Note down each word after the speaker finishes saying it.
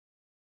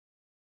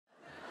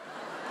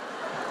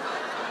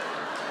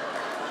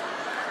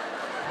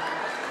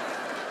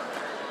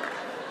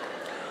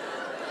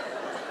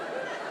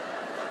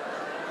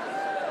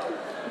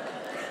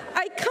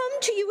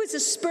as a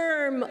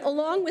sperm,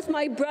 along with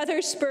my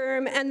brother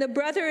sperm and the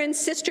brother and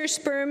sister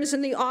sperms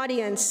in the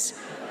audience.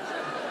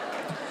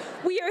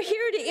 We are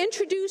here to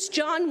introduce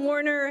John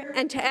Warner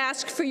and to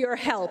ask for your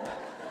help.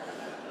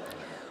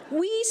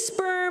 We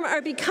sperm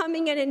are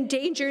becoming an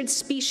endangered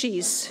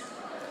species.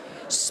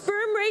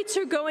 Sperm rates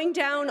are going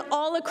down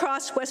all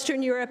across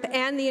Western Europe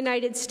and the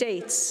United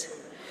States.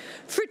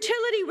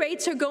 Fertility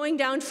rates are going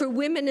down for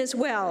women as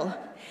well.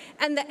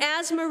 And the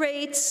asthma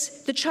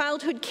rates, the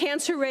childhood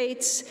cancer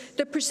rates,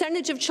 the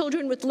percentage of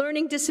children with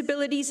learning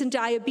disabilities and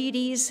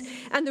diabetes,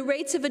 and the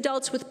rates of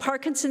adults with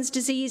Parkinson's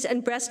disease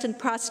and breast and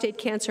prostate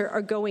cancer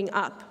are going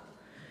up.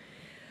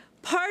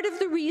 Part of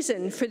the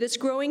reason for this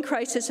growing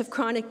crisis of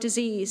chronic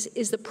disease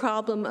is the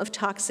problem of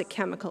toxic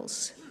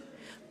chemicals.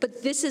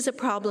 But this is a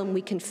problem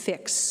we can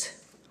fix.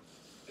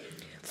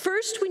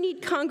 First, we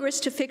need Congress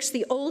to fix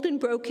the old and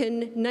broken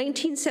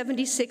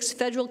 1976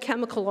 federal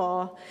chemical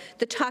law,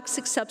 the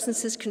Toxic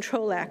Substances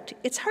Control Act.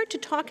 It's hard to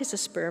talk as a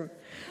sperm.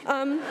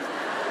 I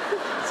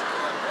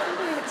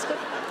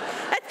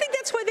think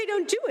that's why they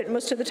don't do it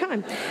most of the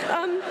time.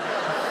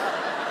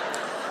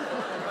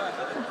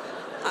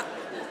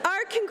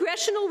 Our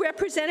congressional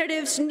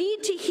representatives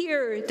need to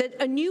hear that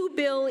a new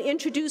bill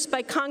introduced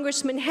by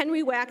Congressman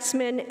Henry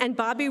Waxman and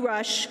Bobby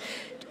Rush,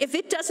 if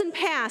it doesn't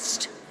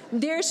pass,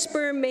 their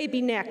sperm may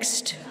be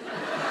next.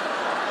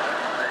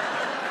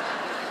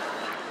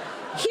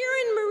 Here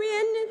in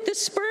Marin, the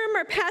sperm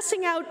are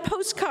passing out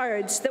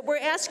postcards that we're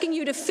asking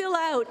you to fill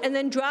out and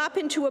then drop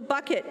into a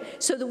bucket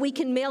so that we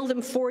can mail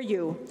them for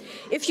you.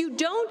 If you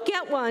don't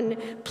get one,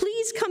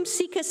 please come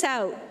seek us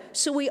out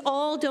so we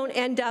all don't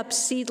end up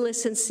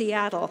seedless in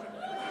Seattle.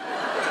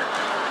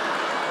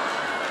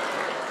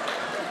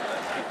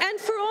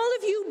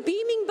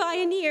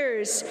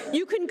 Bioneers,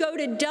 you can go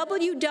to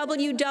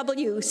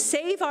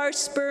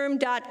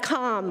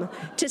www.saveoursperm.com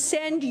to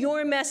send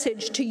your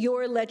message to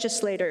your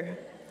legislator.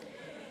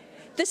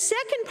 The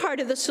second part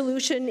of the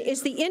solution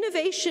is the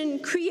innovation,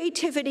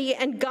 creativity,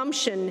 and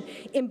gumption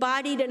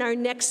embodied in our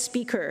next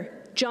speaker,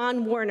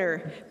 John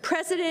Warner,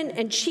 President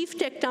and Chief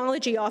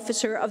Technology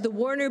Officer of the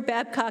Warner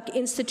Babcock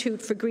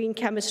Institute for Green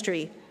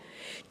Chemistry.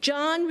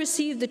 John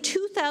received the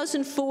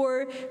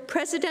 2004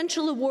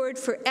 Presidential Award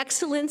for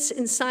Excellence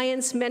in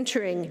Science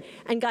Mentoring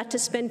and got to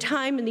spend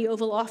time in the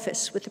Oval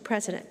Office with the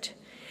President.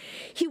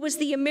 He was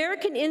the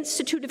American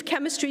Institute of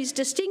Chemistry's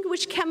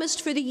Distinguished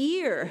Chemist for the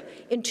Year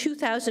in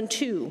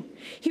 2002.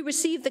 He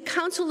received the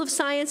Council of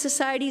Science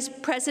Society's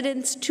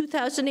President's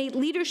 2008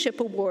 Leadership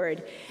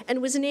Award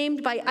and was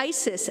named by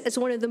ISIS as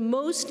one of the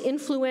most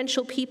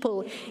influential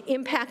people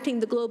impacting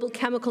the global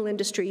chemical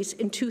industries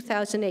in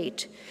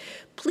 2008.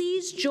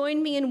 Please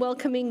join me in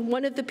welcoming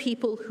one of the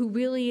people who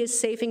really is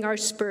saving our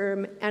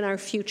sperm and our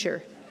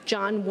future,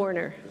 John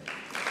Warner.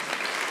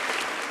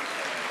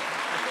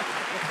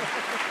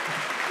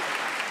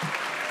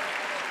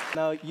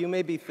 Now, you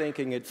may be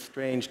thinking it's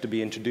strange to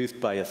be introduced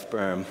by a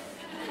sperm,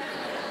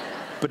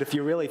 but if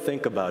you really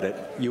think about it,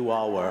 you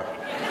all were.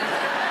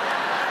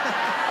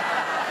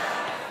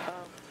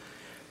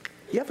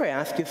 You ever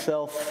ask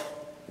yourself,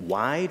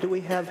 why do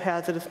we have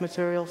hazardous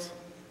materials?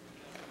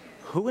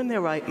 Who in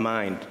their right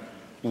mind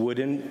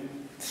wouldn't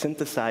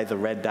synthesize a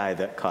red dye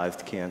that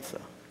caused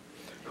cancer?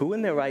 Who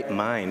in their right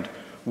mind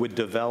would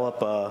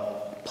develop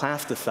a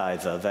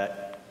plasticizer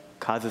that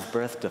causes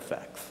birth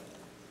defects?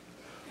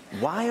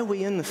 Why are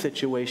we in the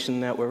situation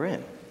that we're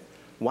in?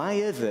 Why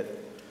is it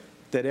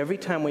that every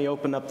time we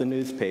open up the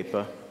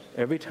newspaper,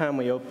 every time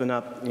we open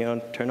up,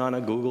 turn on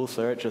a Google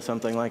search or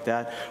something like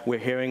that, we're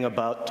hearing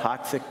about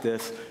toxic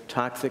this,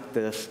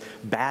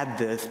 bad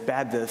this,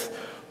 bad this?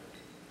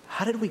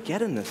 How did we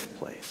get in this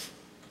place?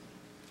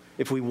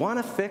 If we want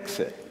to fix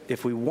it,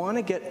 if we want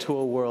to get to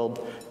a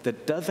world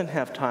that doesn't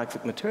have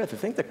toxic materials, I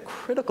think the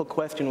critical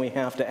question we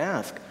have to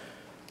ask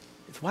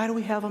is, why do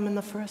we have them in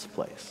the first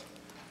place?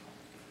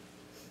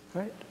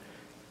 Right?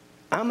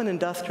 I'm an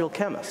industrial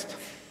chemist.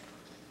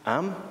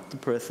 I'm the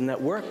person that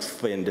works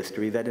for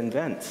industry that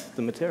invents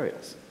the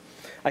materials.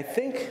 I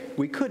think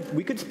we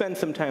could spend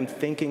some time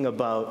thinking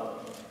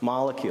about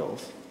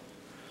molecules,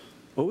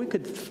 or we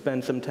could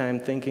spend some time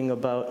thinking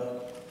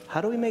about how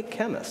do we make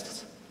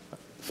chemists?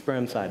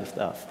 Sperm side of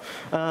stuff.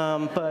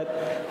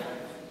 But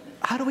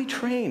how do we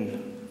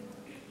train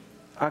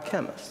our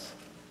chemists?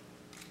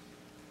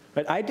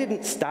 But I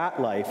didn't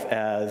start life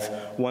as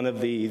one of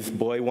these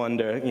boy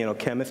wonder,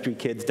 chemistry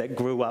kids that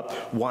grew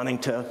up wanting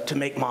to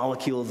make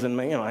molecules,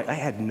 and I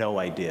had no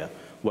idea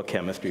what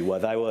chemistry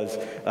was. I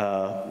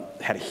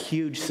had a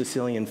huge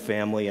Sicilian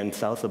family in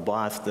south of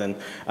Boston.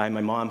 My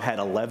mom had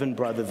 11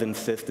 brothers and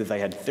sisters. I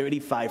had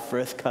 35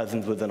 first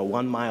cousins within a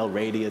 1-mile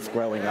radius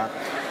growing up.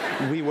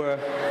 We were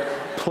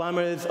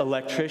plumbers,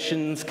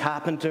 electricians,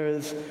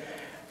 carpenters.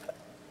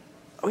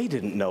 We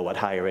didn't know what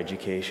higher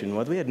education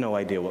was. We had no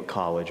idea what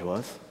college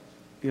was.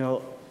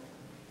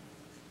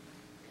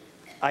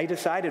 I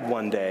decided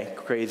one day,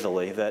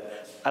 crazily,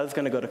 that I was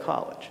going to go to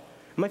college.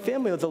 My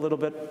family was a little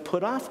bit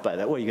put off by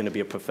that. Well, you're going to be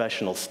a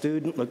professional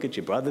student. Look at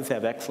your brothers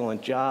have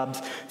excellent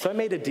jobs. So I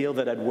made a deal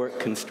that I'd work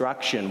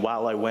construction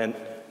while I went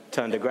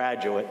to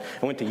undergraduate.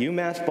 I went to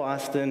UMass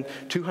Boston,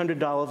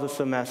 $200 a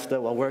semester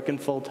while working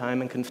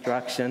full-time in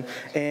construction.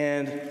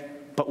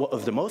 But what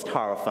was the most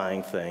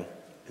horrifying thing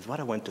is what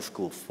I went to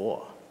school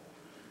for.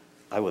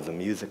 I was a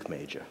music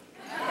major.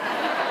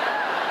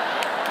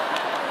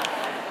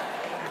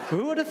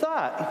 Who would have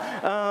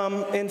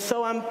thought? And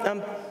so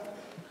I'm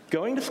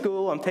going to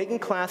school, I'm taking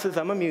classes,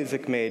 I'm a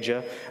music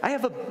major. I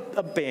have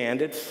a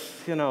band. It's,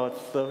 you know,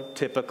 it's the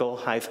typical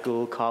high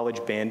school,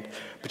 college band.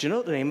 But you know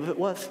what the name of it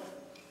was?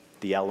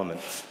 The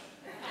Elements.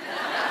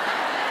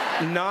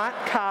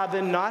 Not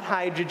carbon, not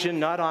hydrogen,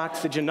 not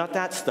oxygen, not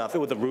that stuff. It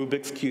was a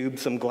Rubik's Cube,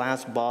 some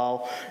glass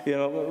ball. You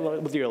know,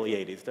 it was the early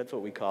 80s. That's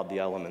what we called the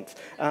Elements.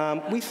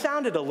 We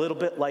sounded a little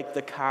bit like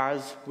the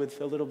Cars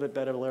with a little bit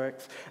better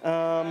lyrics.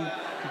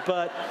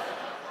 But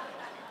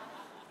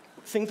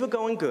things were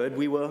going good.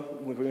 We were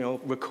you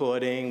know,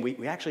 recording.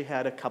 We actually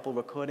had a couple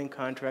recording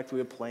contracts. We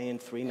were playing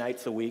 3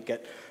 nights a week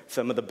at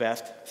some of the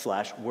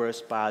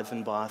best/worst bars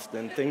in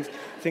Boston.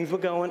 Things were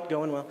going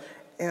well.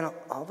 And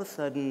all of a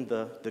sudden,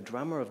 the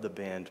drummer of the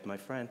band, my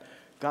friend,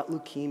 got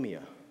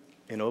leukemia.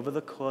 And over the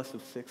course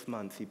of 6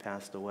 months, he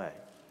passed away.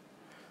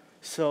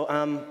 So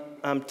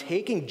I'm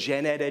taking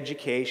gen ed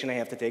education. I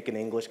have to take an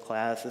English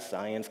class, a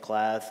science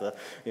class,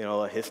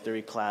 a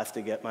history class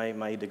to get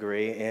my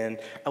degree. And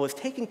I was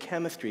taking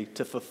chemistry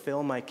to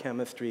fulfill my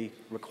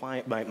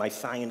my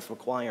science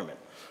requirement.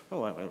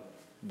 Oh, it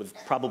was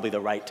probably the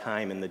right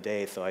time in the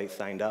day, so I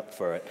signed up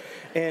for it.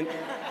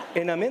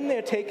 And I'm in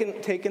there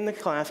taking the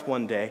class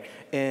one day,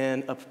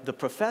 and the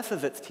professor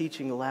that's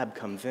teaching the lab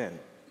comes in.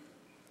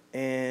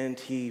 And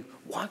he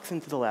walks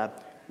into the lab,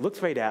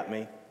 looks right at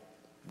me,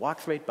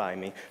 walks right by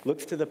me,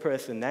 looks to the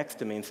person next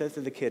to me, and says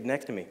to the kid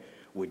next to me,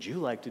 "Would you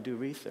like to do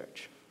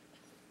research?"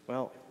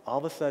 Well, all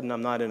of a sudden,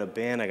 I'm not in a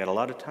band. I got a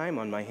lot of time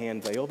on my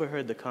hands. I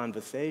overheard the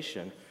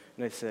conversation,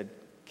 and I said,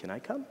 "Can I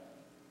come?"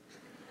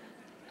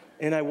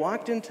 And I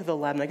walked into the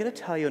lab, and I got to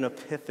tell you, an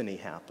epiphany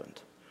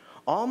happened.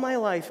 All my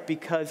life,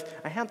 because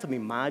I happen to be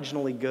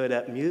marginally good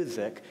at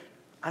music,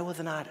 I was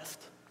an artist.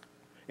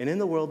 And in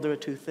the world, there are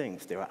 2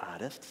 things. There are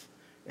artists,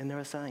 and there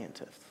are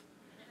scientists.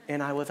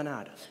 And I was an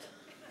artist.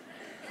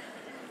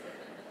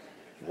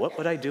 What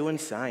would I do in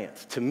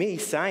science? To me,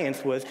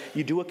 science was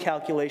you do a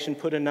calculation,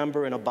 put a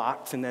number in a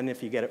box, and then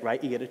if you get it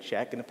right, you get a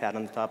check and a pat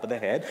on the top of the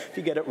head. If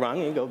you get it wrong,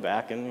 you go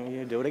back and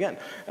you do it again.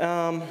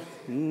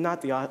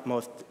 Not the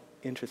most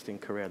interesting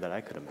career that I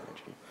could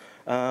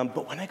imagine.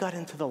 But when I got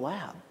into the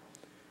lab,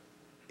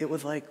 it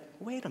was like,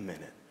 wait a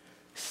minute.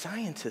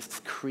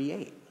 Scientists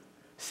create.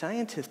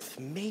 Scientists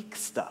make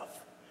stuff.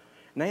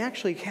 And I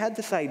actually had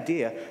this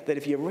idea that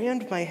if you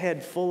rammed my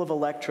head full of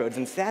electrodes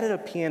and sat at a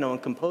piano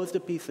and composed a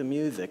piece of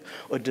music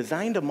or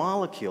designed a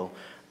molecule,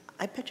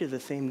 I bet you the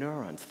same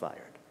neurons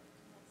fired.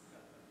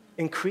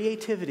 And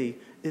creativity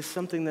is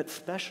something that's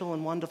special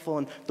and wonderful,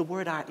 and the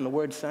word art and the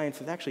word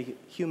science is actually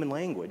human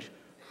language,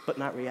 but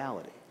not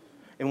reality.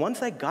 And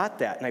once I got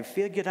that, and I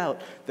figured out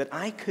that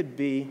I could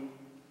be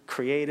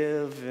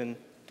creative and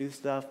do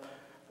stuff,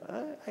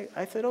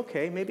 I said,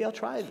 okay, maybe I'll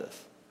try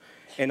this.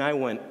 And I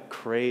went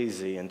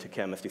crazy into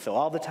chemistry. So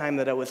all the time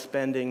that I was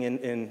spending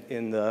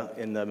in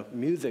the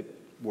music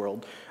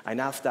world, I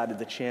now started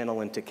to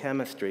channel into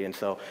chemistry. And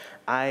so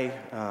I,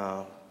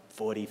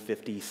 40,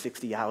 50,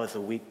 60 hours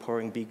a week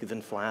pouring beakers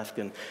and flasks,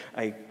 and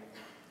I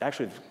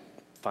actually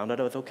found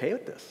out I was okay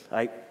with this.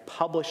 I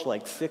published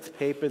like 6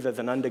 papers as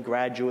an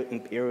undergraduate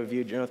in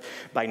peer-reviewed journals.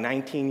 By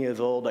 19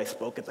 years old, I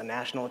spoke at the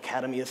National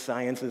Academy of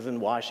Sciences in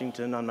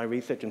Washington on my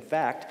research. In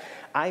fact,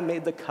 I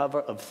made the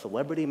cover of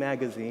Celebrity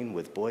magazine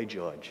with Boy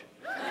George.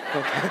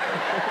 Okay.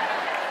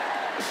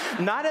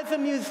 Not as a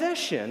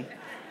musician,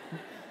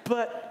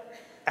 but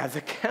as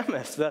a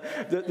chemist.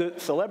 The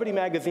Celebrity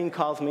magazine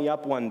calls me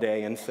up one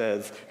day and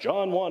says,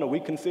 "John Warner, we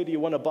consider you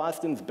one of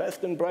Boston's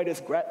best and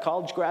brightest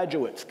college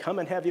graduates. Come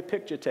and have your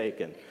picture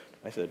taken."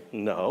 I said,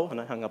 "No," and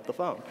I hung up the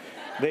phone.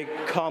 They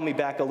call me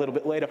back a little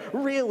bit later.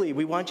 "Really,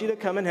 we want you to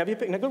come and have your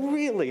picture." And I go,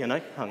 "Really?" And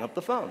I hung up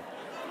the phone.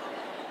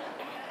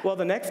 Well,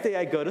 the next day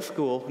I go to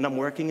school, and I'm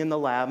working in the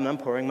lab, and I'm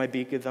pouring my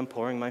beakers, I'm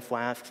pouring my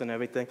flasks and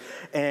everything.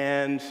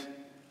 And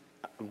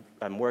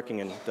I'm working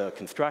in the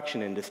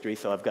construction industry,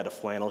 so I've got a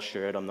flannel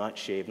shirt, I'm not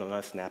shaved, I'm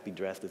not snappy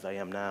dressed as I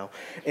am now.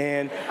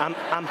 And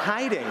I'm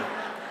hiding.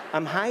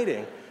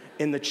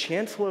 And the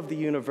chancellor of the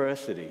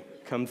university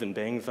comes and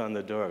bangs on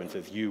the door and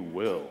says, "You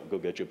will go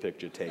get your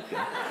picture taken."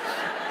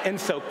 And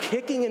so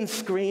kicking and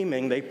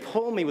screaming, they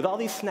pull me with all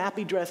these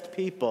snappy dressed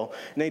people,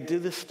 and they do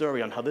this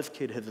story on how this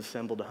kid has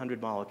assembled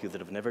 100 molecules that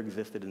have never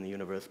existed in the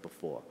universe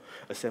before,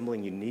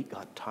 assembling unique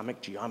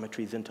atomic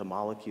geometries into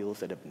molecules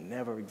that have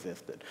never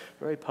existed.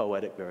 Very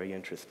poetic, very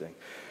interesting.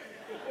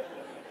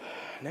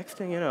 Next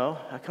thing you know,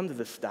 I come to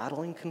the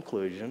startling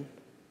conclusion,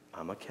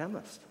 I'm a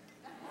chemist.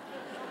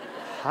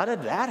 How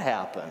did that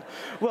happen?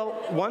 Well,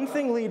 one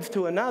thing leads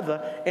to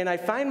another, and I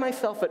find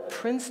myself at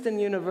Princeton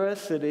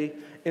University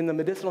in the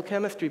medicinal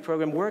chemistry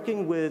program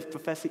working with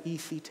Professor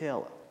E.C.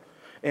 Taylor.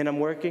 And I'm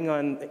working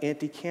on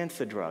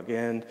anti-cancer drug,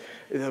 and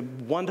a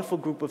wonderful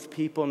group of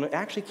people, and I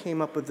actually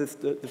came up with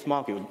this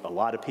molecule, a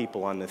lot of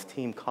people on this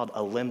team, called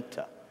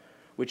Alimta,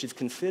 which is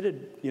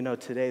considered,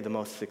 today the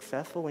most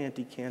successful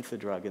anti-cancer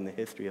drug in the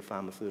history of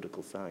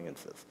pharmaceutical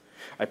sciences.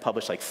 I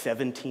published like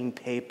 17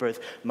 papers.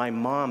 My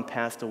mom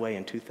passed away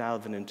in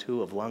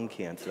 2002 of lung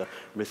cancer,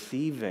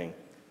 receiving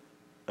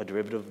a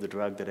derivative of the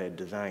drug that I had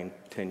designed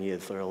 10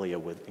 years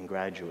earlier in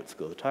graduate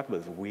school. Talk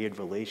about this weird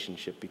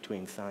relationship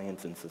between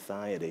science and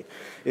society.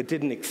 It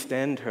didn't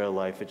extend her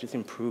life, it just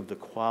improved the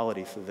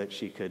quality so that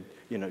she could,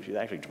 she was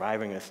actually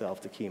driving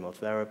herself to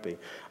chemotherapy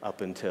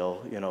up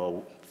until,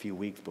 a few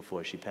weeks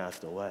before she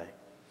passed away.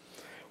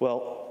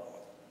 Well,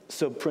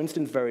 so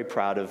Princeton's very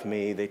proud of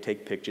me. They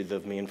take pictures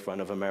of me in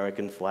front of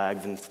American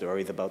flags and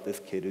stories about this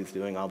kid who's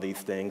doing all these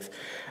things.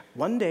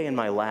 One day in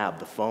my lab,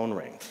 the phone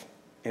rings.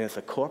 And it's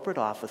a corporate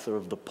officer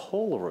of the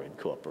Polaroid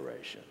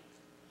Corporation.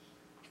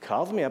 He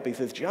calls me up, he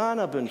says, John,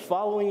 I've been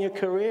following your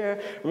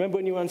career. Remember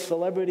when you were on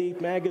Celebrity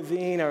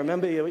Magazine? I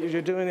remember what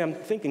you're doing. I'm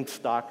thinking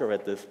stalker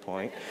at this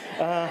point.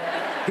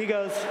 He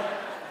goes,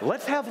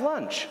 let's have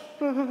lunch.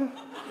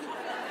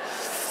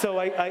 So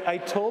I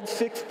told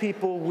 6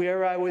 people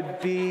where I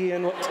would be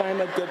and what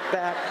time I'd get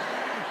back.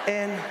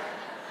 And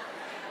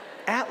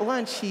at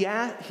lunch, he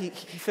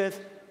says,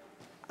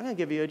 I'm going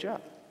to give you a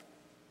job.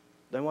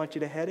 I want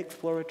you to head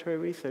exploratory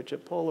research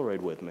at Polaroid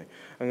with me.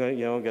 I'm going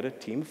to, get a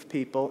team of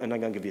people, and I'm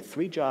going to give you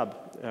 3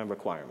 job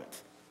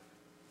requirements.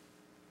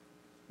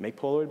 Make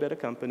Polaroid a better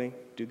company,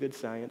 do good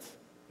science,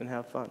 and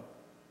have fun.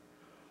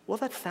 Well,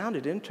 that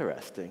sounded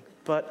interesting,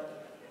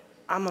 but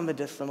I'm a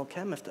medicinal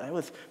chemist. I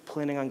was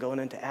planning on going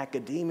into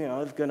academia. I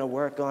was going to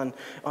work on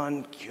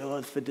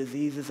cures for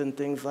diseases and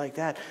things like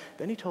that.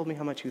 Then he told me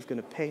how much he was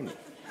going to pay me.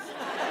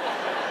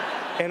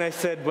 And I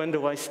said, when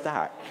do I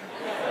start?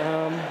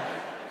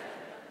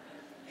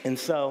 And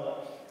so,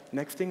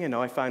 next thing you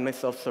know, I find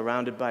myself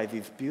surrounded by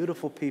these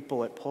beautiful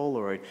people at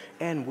Polaroid,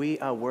 and we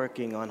are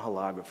working on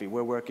holography.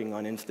 We're working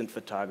on instant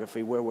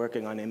photography. We're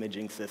working on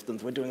imaging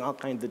systems. We're doing all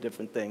kinds of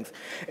different things.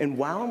 And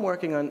while I'm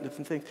working on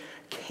different things,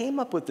 came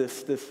up with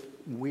this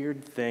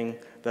weird thing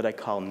that I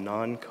call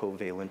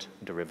non-covalent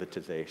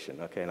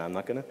derivatization. Okay, and I'm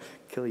not going to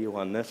kill you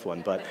on this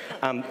one, but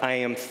I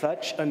am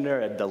such a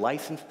nerd. The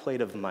license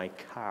plate of my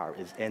car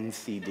is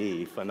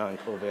NCD for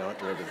non-covalent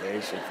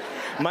derivatization,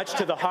 much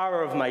to the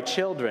horror of my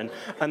children,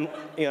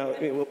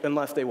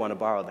 unless they want to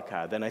borrow the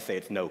car. Then I say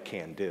it's no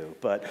can do.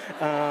 But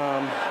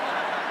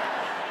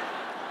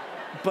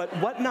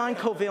what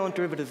non-covalent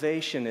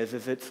derivatization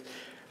is it's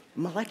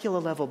molecular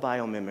level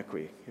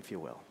biomimicry, if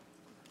you will.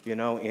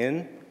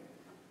 In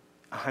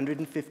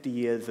 150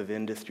 years of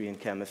industry and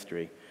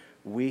chemistry,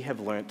 we have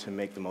learned to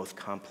make the most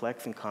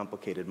complex and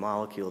complicated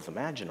molecules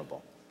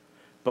imaginable.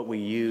 But we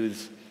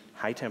use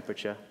high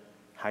temperature,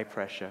 high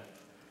pressure,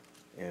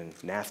 and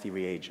nasty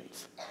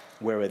reagents.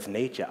 Whereas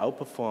nature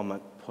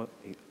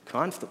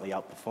constantly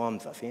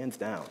outperforms us, hands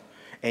down,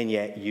 and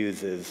yet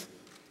uses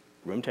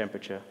room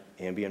temperature,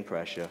 ambient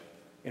pressure,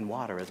 and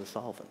water as a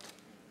solvent.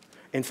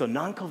 And so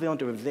non-covalent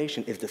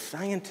derivatization is the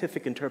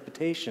scientific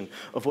interpretation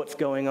of what's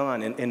going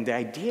on. And the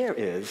idea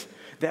is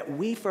that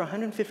we, for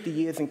 150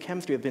 years in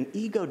chemistry, have been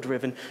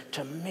ego-driven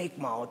to make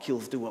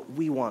molecules do what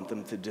we want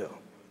them to do.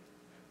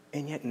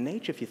 And yet in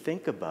nature, if you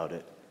think about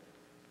it,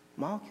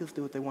 molecules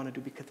do what they want to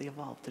do because they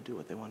evolved to do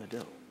what they want to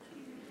do.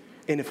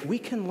 And if we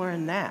can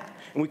learn that,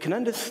 and we can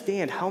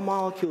understand how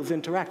molecules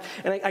interact,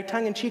 and I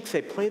tongue-in-cheek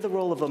say, play the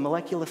role of a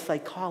molecular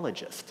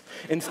psychologist.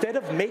 Instead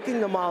of making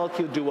the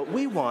molecule do what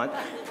we want,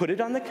 put it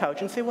on the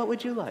couch and say, what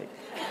would you like?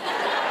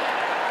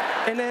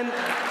 And then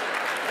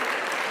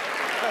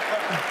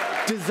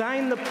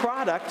design the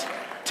product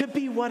to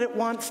be what it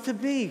wants to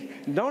be.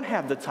 Don't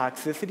have the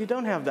toxicity,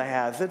 don't have the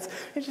hazards.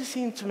 It just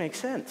seems to make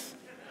sense.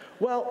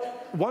 Well,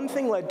 one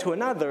thing led to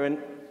another,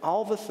 and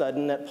all of a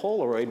sudden at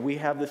Polaroid, we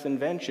have this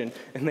invention,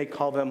 and they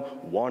call them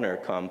Warner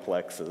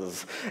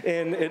complexes.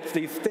 And it's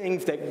these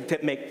things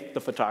that make the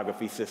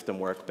photography system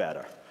work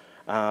better.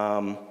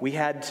 We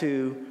had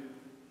to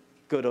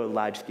go to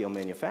large-scale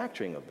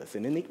manufacturing of this.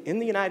 And in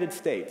the United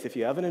States, if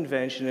you have an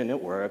invention and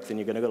it works, and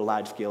you're going to go to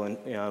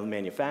large-scale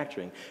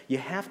manufacturing, you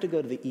have to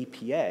go to the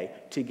EPA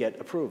to get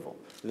approval.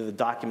 There's a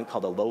document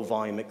called a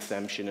low-volume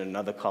exemption and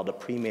another called a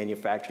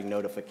pre-manufacturing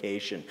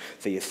notification.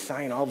 So you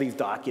sign all these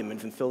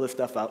documents and fill this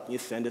stuff out, and you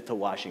send it to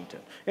Washington.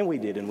 And we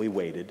did, and we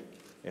waited,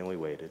 and we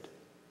waited,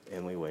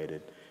 and we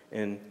waited.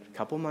 And a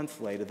couple months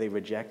later, they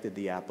rejected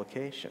the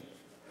application.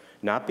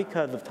 Not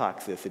because of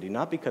toxicity,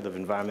 not because of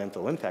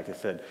environmental impact. They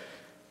said,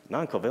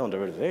 non-covalent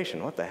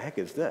derivatization, what the heck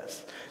is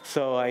this?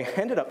 So I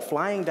ended up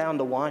flying down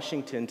to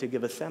Washington to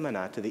give a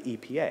seminar to the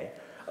EPA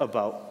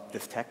about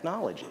this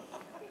technology.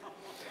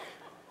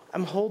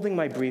 I'm holding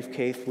my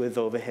briefcase with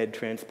overhead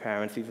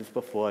transparencies as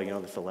before,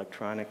 this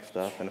electronic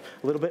stuff, and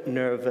a little bit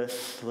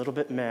nervous, a little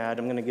bit mad.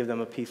 I'm going to give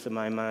them a piece of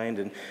my mind,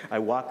 and I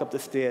walk up the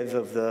stairs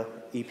of the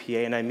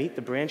EPA, and I meet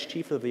the branch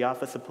chief of the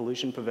Office of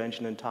Pollution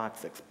Prevention and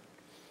Toxics,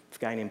 this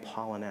guy named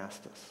Paul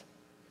Anastas.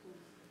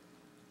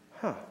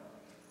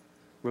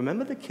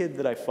 Remember the kid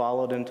that I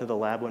followed into the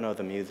lab when I was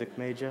a music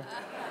major?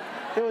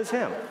 It was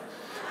him.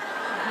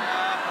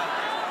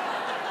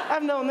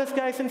 I've known this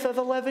guy since I was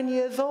 11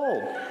 years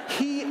old.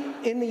 He,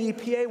 in the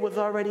EPA, was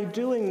already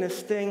doing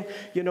this thing,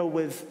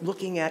 with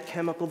looking at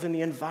chemicals in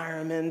the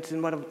environment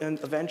and what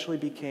eventually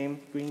became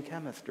green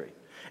chemistry.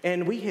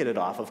 And we hit it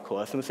off, of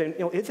course, and we're saying,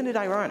 isn't it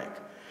ironic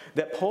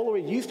that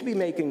Polaroid used to be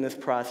making this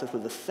process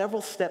with a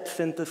several-step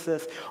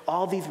synthesis,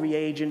 all these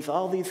reagents,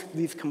 all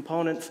these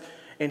components,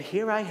 and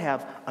here I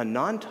have a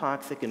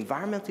non-toxic,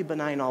 environmentally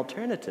benign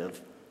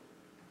alternative,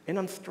 and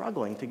I'm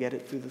struggling to get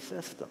it through the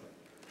system.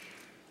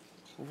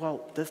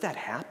 Well, does that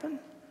happen?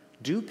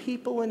 Do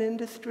people in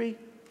industry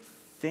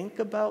think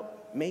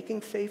about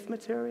making safe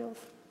materials?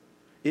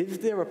 Is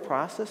there a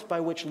process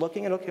by which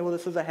looking at, okay, well,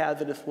 this is a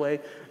hazardous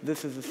way,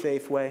 this is a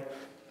safe way?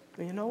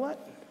 And you know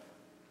what?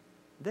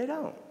 They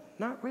don't.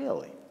 Not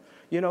really.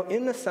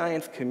 In the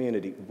science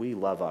community, we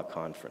love our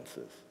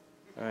conferences.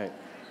 All right.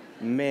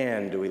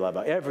 Man, do we love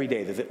it. Every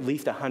day, there's at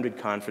least 100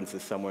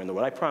 conferences somewhere in the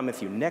world. I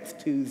promise you, next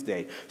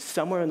Tuesday,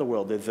 somewhere in the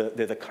world, there's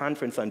a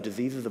conference on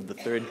diseases of the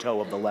third toe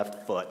of the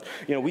left foot.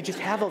 We just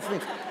have those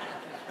things.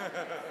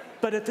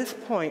 But at this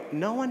point,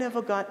 no one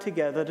ever got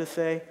together to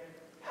say,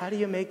 how do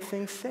you make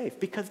things safe?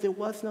 Because there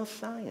was no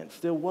science.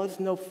 There was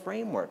no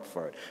framework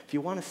for it. If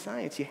you want a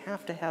science, you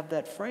have to have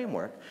that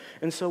framework.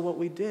 And so what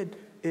we did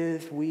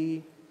is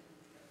we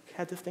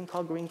had this thing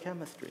called green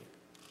chemistry.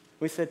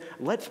 We said,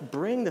 let's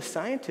bring the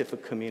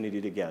scientific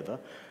community together.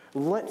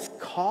 Let's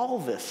call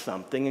this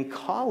something and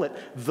call it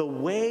the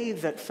way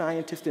that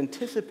scientists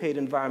anticipate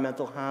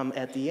environmental harm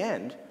at the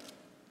end,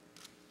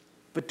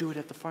 but do it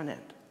at the front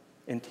end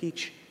and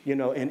teach,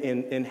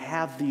 and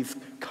have these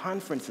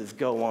conferences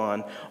go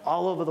on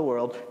all over the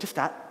world to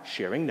start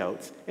sharing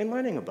notes and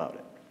learning about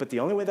it. But the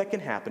only way that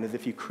can happen is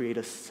if you create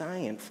a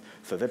science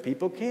so that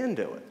people can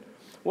do it.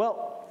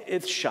 Well,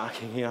 it's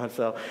shocking,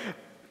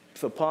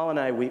 So Paul and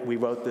I, we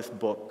wrote this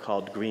book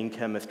called Green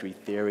Chemistry,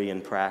 Theory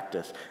and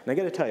Practice. And I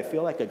got to tell you, I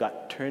feel like I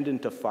got turned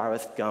into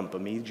Forrest Gump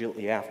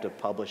immediately after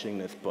publishing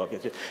this book.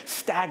 It's just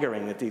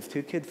staggering that these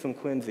two kids from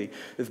Quincy,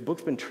 this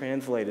book's been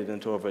translated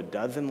into over a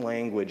dozen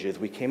languages.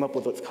 We came up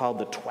with what's called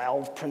the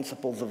 12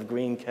 Principles of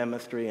Green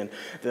Chemistry. And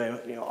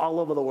all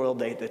over the world,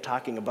 they're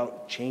talking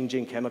about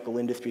changing chemical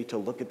industry to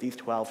look at these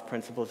 12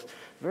 principles.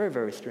 Very,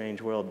 very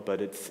strange world,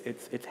 but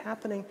it's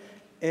happening.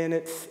 And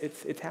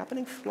it's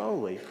happening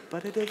slowly,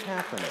 but it is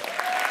happening.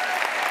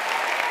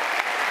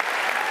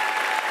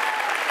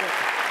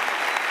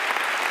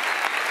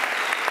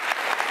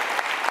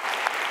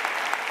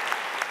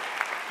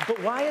 But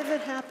why is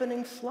it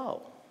happening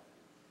slow?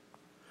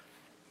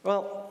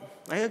 Well,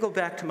 I gotta go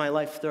back to my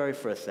life story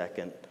for a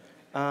second.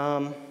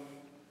 I'm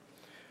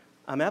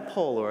at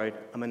Polaroid,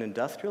 I'm an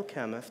industrial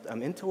chemist,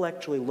 I'm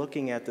intellectually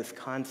looking at this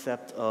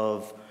concept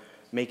of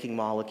making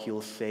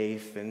molecules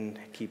safe and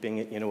keeping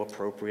it,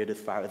 appropriate as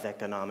far as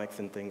economics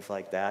and things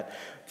like that.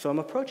 So I'm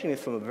approaching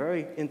this from a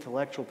very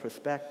intellectual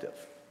perspective.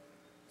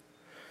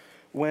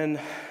 When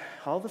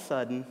all of a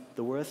sudden,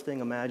 the worst thing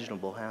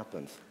imaginable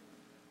happens.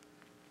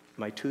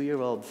 My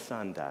 2-year-old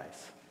son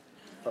dies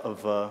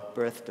of a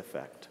birth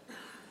defect.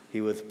 He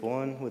was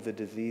born with a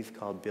disease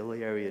called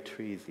biliary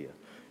atresia,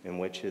 in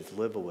which his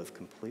liver was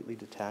completely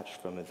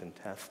detached from his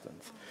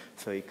intestines.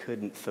 So he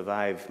couldn't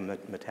survive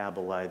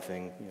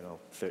metabolizing,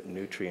 certain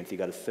nutrients. He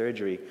got a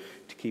surgery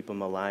to keep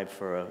him alive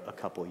for a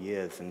couple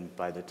years, and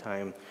by the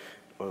time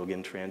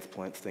organ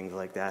transplants, things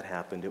like that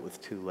happened, it was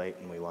too late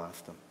and we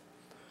lost him.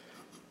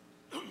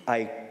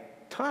 I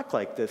talk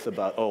like this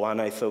about, oh, aren't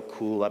I so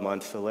cool? I'm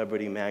on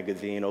Celebrity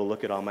Magazine. Oh,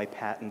 look at all my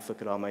patents.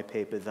 Look at all my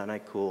papers. Aren't I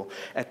cool?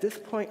 At this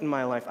point in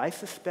my life, I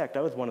suspect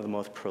I was one of the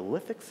most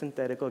prolific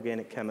synthetic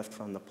organic chemists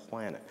on the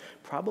planet.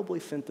 Probably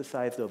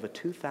synthesized over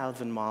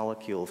 2,000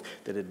 molecules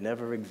that had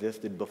never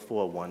existed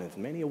before. Won as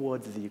many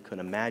awards as you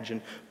can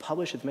imagine.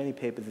 Published as many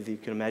papers as you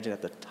can imagine.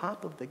 At the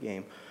top of the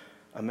game.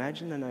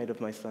 Imagine the night of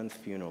my son's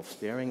funeral,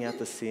 staring at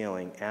the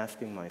ceiling,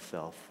 asking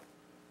myself,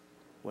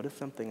 what if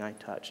something I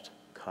touched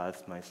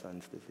caused my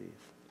son's disease?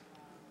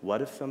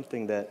 What if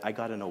something that I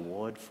got an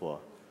award for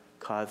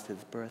caused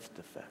his birth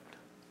defect?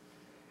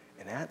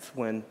 And that's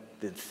when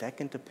the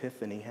second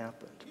epiphany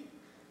happened.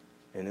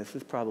 And this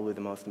is probably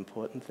the most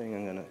important thing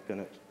I'm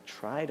gonna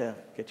try to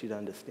get you to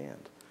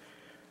understand.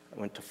 I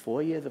went to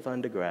 4 years of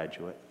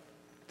undergraduate,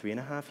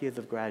 3.5 years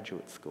of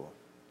graduate school.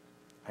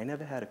 I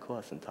never had a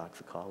course in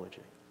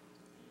toxicology.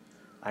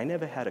 I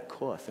never had a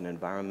course in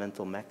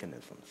environmental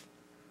mechanisms.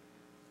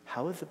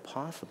 How is it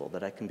possible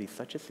that I can be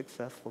such a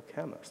successful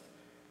chemist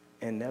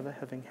and never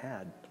having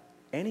had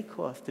any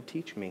course to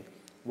teach me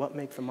what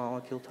makes a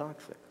molecule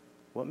toxic,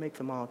 what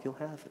makes a molecule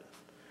hazardous?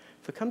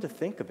 So come to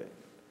think of it,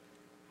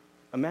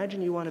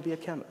 imagine you want to be a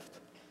chemist.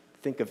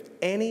 Think of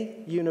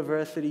any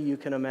university you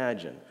can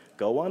imagine.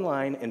 Go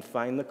online and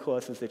find the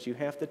courses that you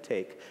have to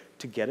take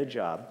to get a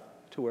job,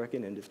 to work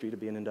in industry, to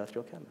be an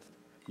industrial chemist.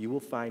 You will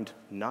find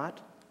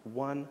not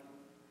one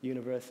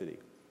university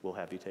will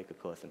have you take a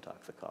course in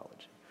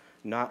toxicology.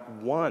 Not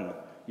one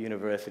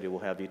university will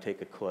have you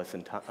take a course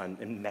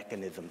in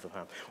mechanisms of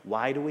harm.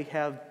 Why do we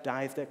have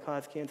dyes that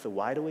cause cancer?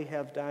 Why do we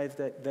have dyes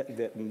that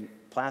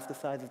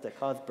plasticizers that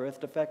cause birth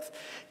defects?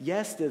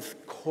 Yes, there's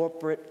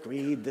corporate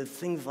greed, there's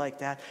things like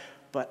that,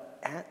 But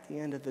at the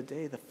end of the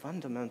day, the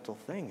fundamental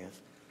thing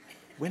is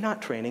we're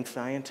not training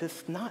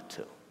scientists not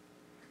to.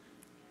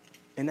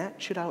 And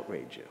that should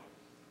outrage you.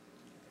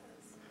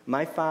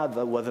 My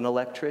father was an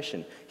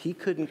electrician. He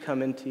couldn't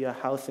come into your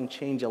house and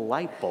change a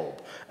light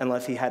bulb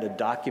unless he had a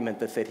document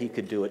that said he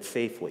could do it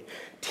safely.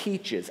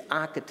 Teachers,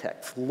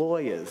 architects,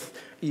 lawyers,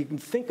 you can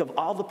think of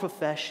all the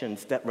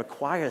professions that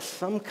require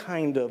some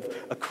kind of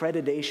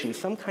accreditation,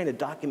 some kind of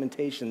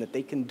documentation that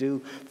they can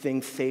do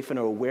things safe and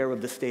are aware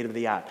of the state of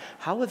the art.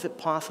 How is it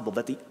possible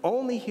that the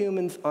only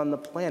humans on the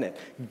planet,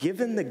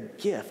 given the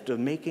gift of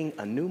making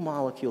a new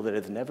molecule that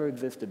has never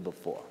existed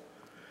before,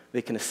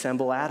 they can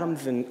assemble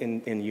atoms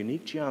in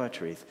unique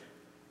geometries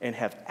and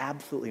have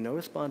absolutely no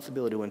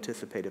responsibility to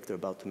anticipate if they're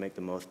about to make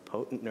the most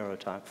potent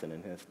neurotoxin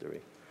in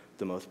history,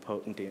 the most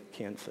potent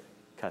cancer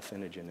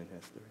carcinogen in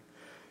history.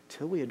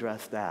 Till we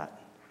address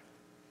that,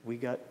 we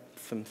got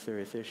some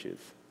serious issues.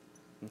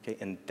 Okay?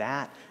 And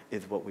that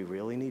is what we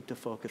really need to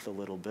focus a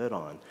little bit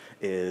on,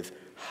 is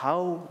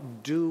how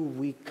do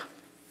we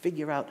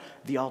figure out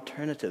the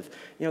alternatives?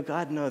 You know,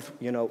 God knows,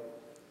 you know,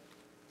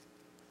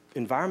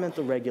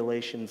 environmental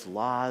regulations,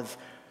 laws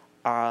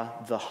are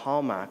the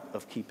hallmark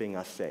of keeping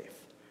us safe.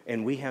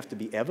 And we have to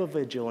be ever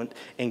vigilant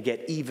and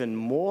get even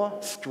more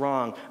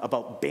strong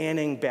about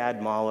banning bad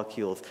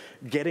molecules,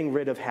 getting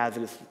rid of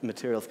hazardous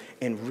materials,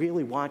 and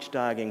really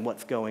watchdogging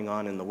what's going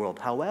on in the world.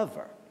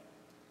 However,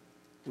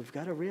 we've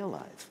got to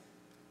realize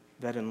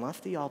that unless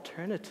the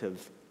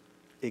alternatives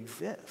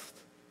exist,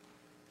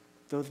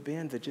 those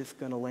bans are just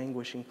going to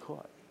languish in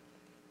court.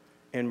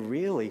 And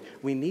really,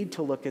 we need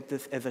to look at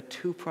this as a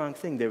two-pronged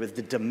thing. There is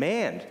the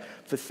demand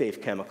for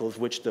safe chemicals,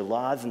 which the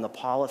laws and the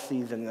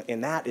policies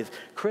and that is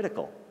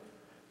critical.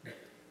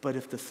 But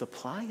if the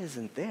supply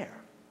isn't there,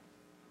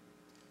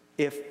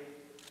 if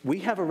we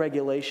have a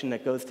regulation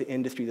that goes to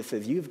industry that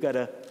says you've got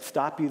to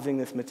stop using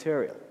this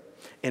material,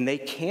 and they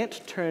can't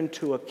turn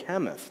to a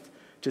chemist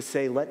to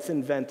say, let's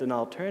invent an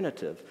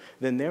alternative,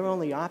 then their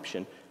only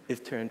option is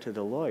turn to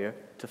the lawyer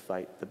to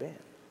fight the ban.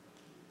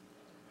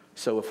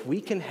 So if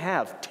we can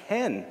have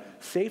 10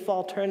 safe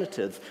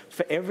alternatives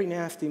for every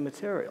nasty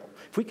material,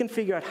 if we can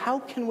figure out how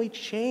can we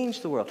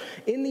change the world.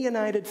 In the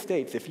United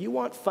States, if you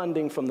want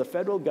funding from the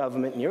federal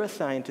government and you're a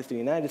scientist in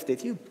the United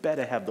States, you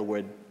better have the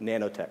word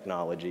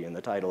nanotechnology in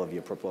the title of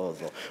your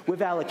proposal.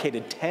 We've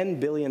allocated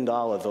 $10 billion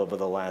over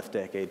the last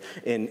decade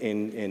in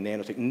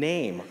nanotech.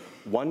 Name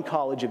one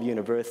college or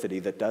university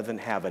that doesn't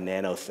have a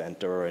nano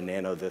center or a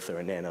nano this or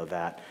a nano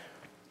that.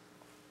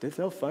 There's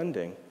no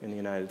funding in the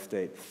United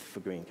States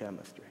for green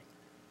chemistry.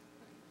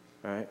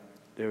 All right?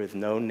 There is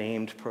no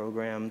named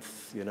programs.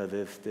 You know,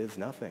 there's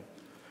nothing.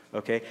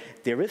 Okay?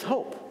 There is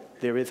hope.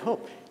 There is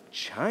hope.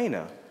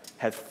 China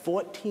has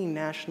 14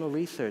 national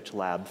research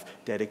labs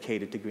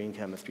dedicated to green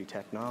chemistry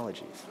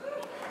technologies.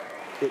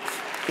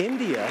 It's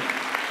India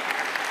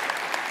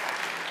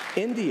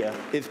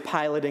is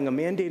piloting a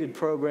mandated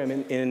program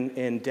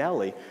in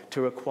Delhi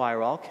to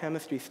require all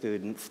chemistry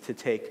students to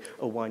take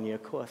a one-year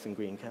course in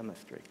green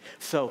chemistry.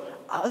 So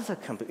other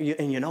companies,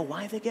 and you know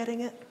why they're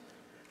getting it?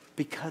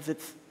 Because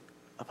it's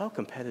about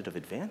competitive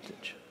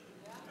advantage.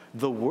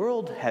 The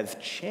world has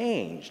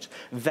changed.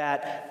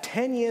 That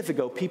 10 years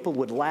ago, people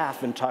would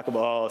laugh and talk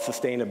about, oh,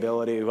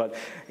 sustainability, but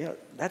you know,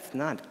 that's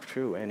not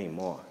true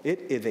anymore.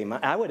 It is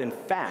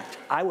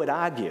I would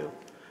argue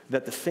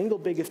that the single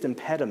biggest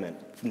impediment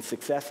in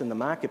success in the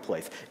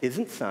marketplace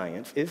isn't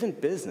science, isn't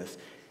business,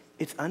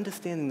 it's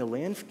understanding the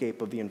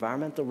landscape of the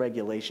environmental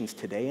regulations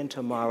today and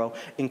tomorrow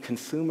and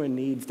consumer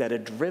needs that are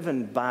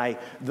driven by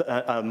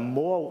a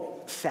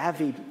more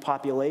savvy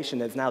population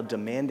that's now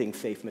demanding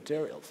safe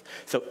materials.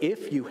 So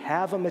if you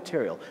have a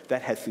material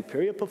that has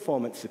superior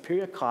performance,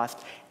 superior cost,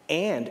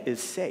 and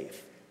is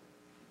safe,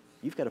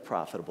 you've got a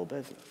profitable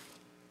business.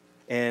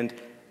 And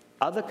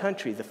other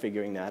countries are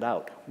figuring that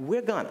out.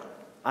 We're gonna.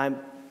 I'm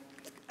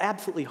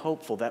absolutely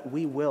hopeful that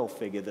we will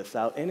figure this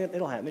out, and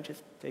it'll happen. It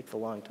just takes a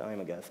long time,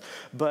 I guess.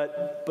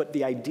 But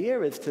the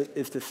idea is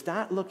to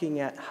start looking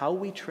at how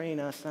we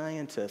train our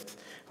scientists,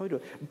 how we do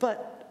it.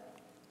 But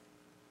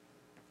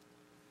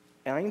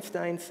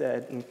Einstein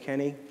said, and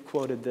Kenny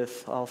quoted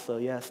this also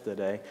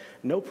yesterday,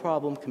 no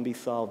problem can be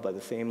solved by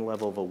the same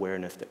level of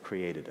awareness that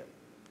created it.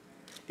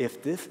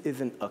 If this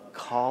isn't a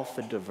call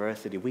for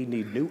diversity, we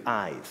need new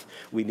eyes,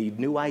 we need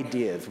new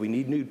ideas, we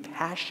need new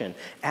passion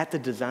at the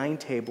design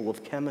table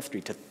of chemistry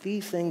to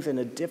see things in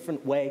a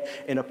different way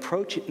and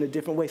approach it in a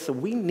different way. So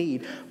we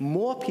need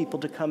more people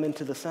to come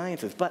into the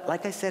sciences. But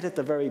like I said at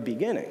the very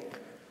beginning,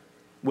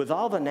 with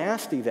all the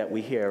nasty that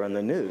we hear on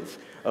the news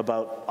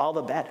about all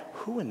the bad,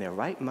 who in their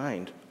right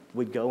mind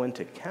would go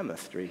into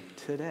chemistry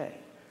today?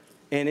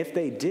 And if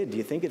they did, do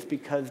you think it's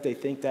because they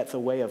think that's a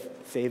way of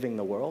saving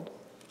the world?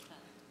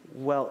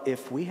 Well,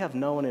 if we have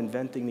no one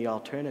inventing the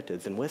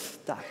alternatives and we're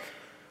stuck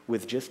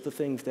with just the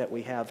things that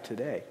we have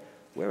today,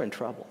 we're in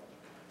trouble.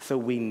 So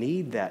we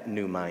need that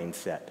new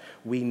mindset.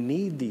 We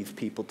need these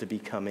people to be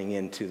coming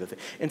into the thing.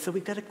 And so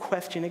we've got to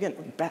question,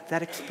 again, back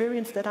that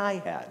experience that I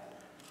had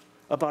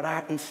about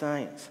art and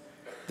science.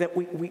 that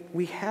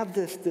we have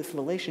this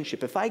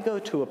relationship. If I go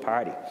to a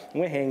party,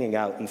 and we're hanging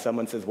out, and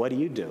someone says, what do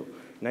you do?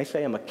 And I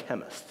say, I'm a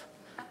chemist.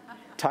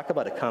 Talk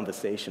about a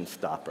conversation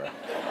stopper.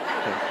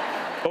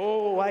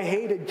 Oh, I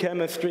hated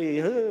chemistry.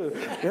 You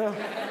know.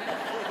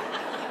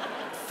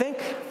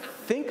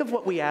 Think of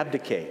what we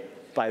abdicate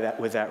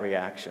with that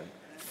reaction.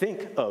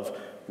 Think of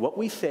what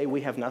we say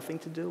we have nothing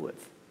to do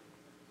with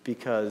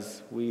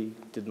because we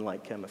didn't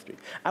like chemistry.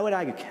 I would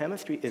argue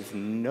chemistry is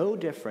no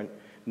different,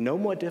 no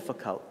more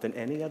difficult than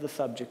any other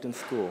subject in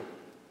school.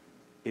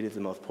 It is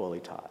the most poorly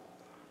taught.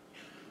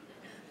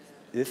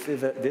 This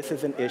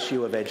is an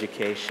issue of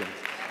education.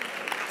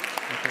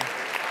 Okay.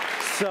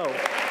 So,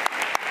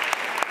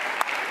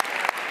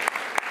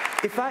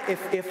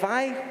 if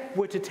I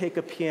were to take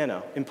a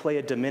piano and play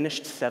a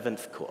diminished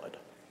seventh chord,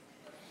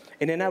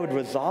 and then I would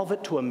resolve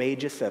it to a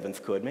major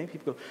seventh chord, many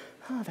people go,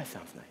 oh, that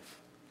sounds nice.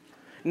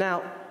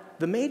 Now,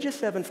 the major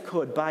seventh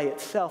chord by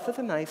itself is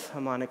a nice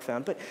harmonic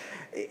sound, but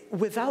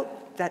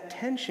without that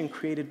tension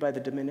created by the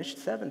diminished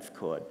seventh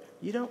chord,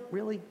 you don't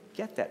really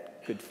get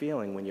that good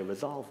feeling when you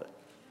resolve it.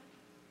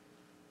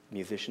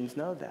 Musicians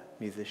know that.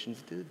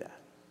 Musicians do that.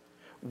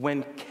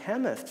 When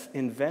chemists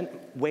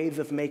invent ways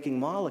of making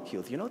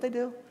molecules, you know what they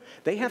do?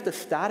 They have to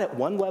start at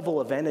one level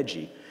of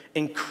energy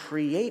and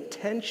create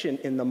tension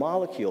in the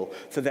molecule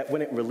so that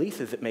when it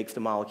releases, it makes the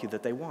molecule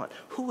that they want.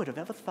 Who would have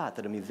ever thought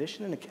that a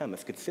musician and a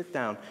chemist could sit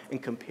down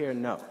and compare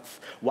notes?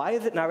 Why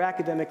is it in our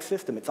academic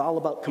system, it's all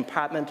about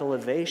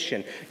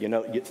compartmentalization? You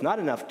know, it's not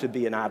enough to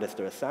be an artist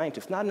or a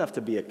scientist, not enough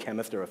to be a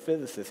chemist or a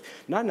physicist,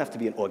 not enough to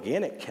be an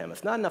organic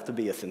chemist, not enough to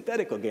be a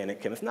synthetic organic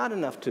chemist, not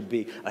enough to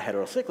be a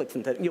heterocyclic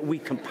synthetic. You know, we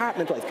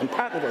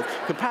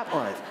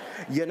compartmentalize.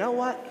 You know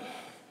what?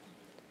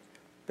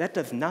 That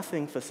does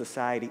nothing for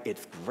society.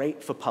 It's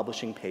great for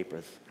publishing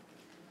papers,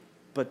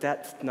 but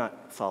that's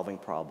not solving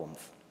problems.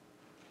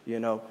 You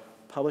know,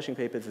 publishing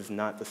papers is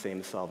not the same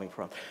as solving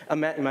problems.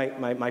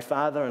 My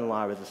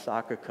father-in-law is a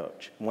soccer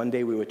coach. One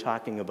day we were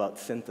talking about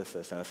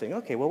synthesis, and I was saying,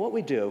 okay, well, what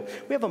we do,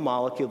 we have a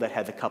molecule that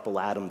has a couple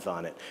atoms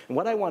on it. And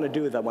what I want to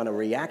do is I want to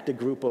react a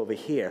group over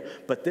here,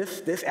 but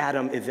this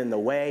atom is in the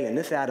way, and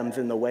this atom's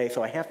in the way,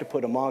 so I have to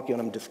put a molecule,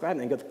 and I'm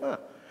describing it, and he goes, huh.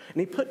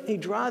 And he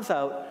draws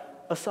out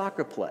a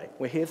soccer play,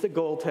 where here's the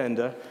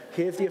goaltender,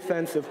 here's the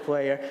offensive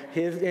player,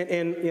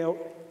 and you know,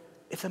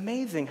 it's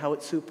amazing how it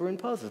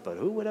superimposes, but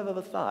who would have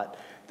ever thought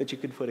that you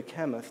could put a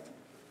chemist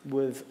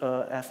with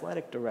an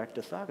athletic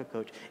director, soccer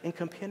coach, and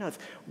compare notes?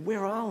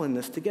 We're all in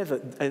this together.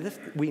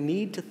 We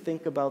need to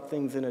think about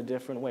things in a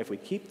different way. If we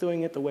keep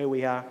doing it the way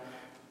we are,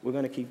 we're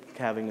going to keep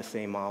having the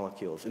same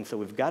molecules. And so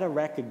we've got to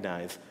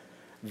recognize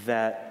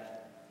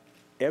that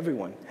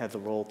everyone has a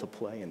role to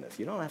play in this.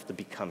 You don't have to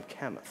become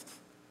chemists.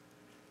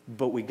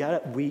 But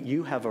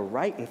you have a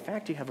right, in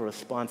fact, you have a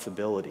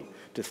responsibility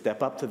to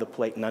step up to the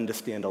plate and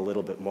understand a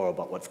little bit more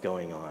about what's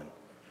going on.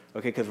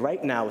 Okay, because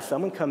right now, if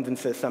someone comes and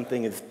says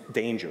something is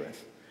dangerous,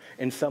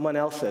 and someone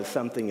else says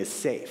something is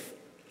safe,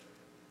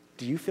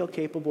 do you feel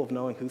capable of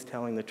knowing who's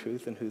telling the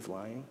truth and who's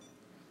lying?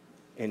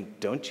 And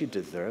don't you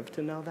deserve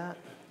to know that?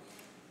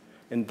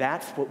 And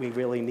that's what we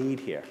really need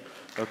here,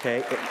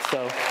 okay?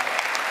 So.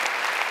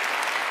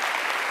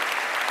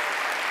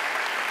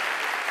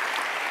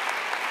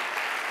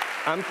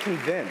 I'm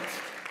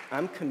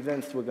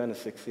convinced we're going to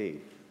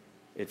succeed.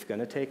 It's going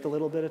to take a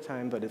little bit of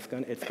time, but it's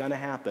going to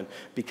happen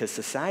because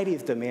society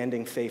is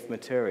demanding safe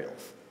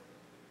materials.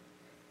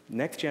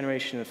 Next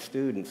generation of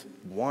students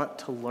want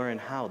to learn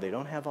how. They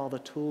don't have all the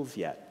tools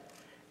yet.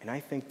 And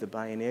I think the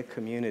Bioneer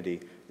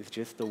community is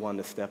just the one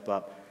to step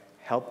up,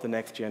 help the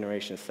next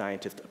generation of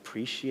scientists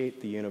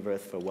appreciate the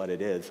universe for what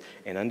it is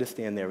and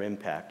understand their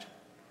impact.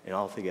 And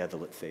all together,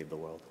 let's save the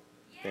world.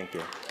 Thank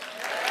you.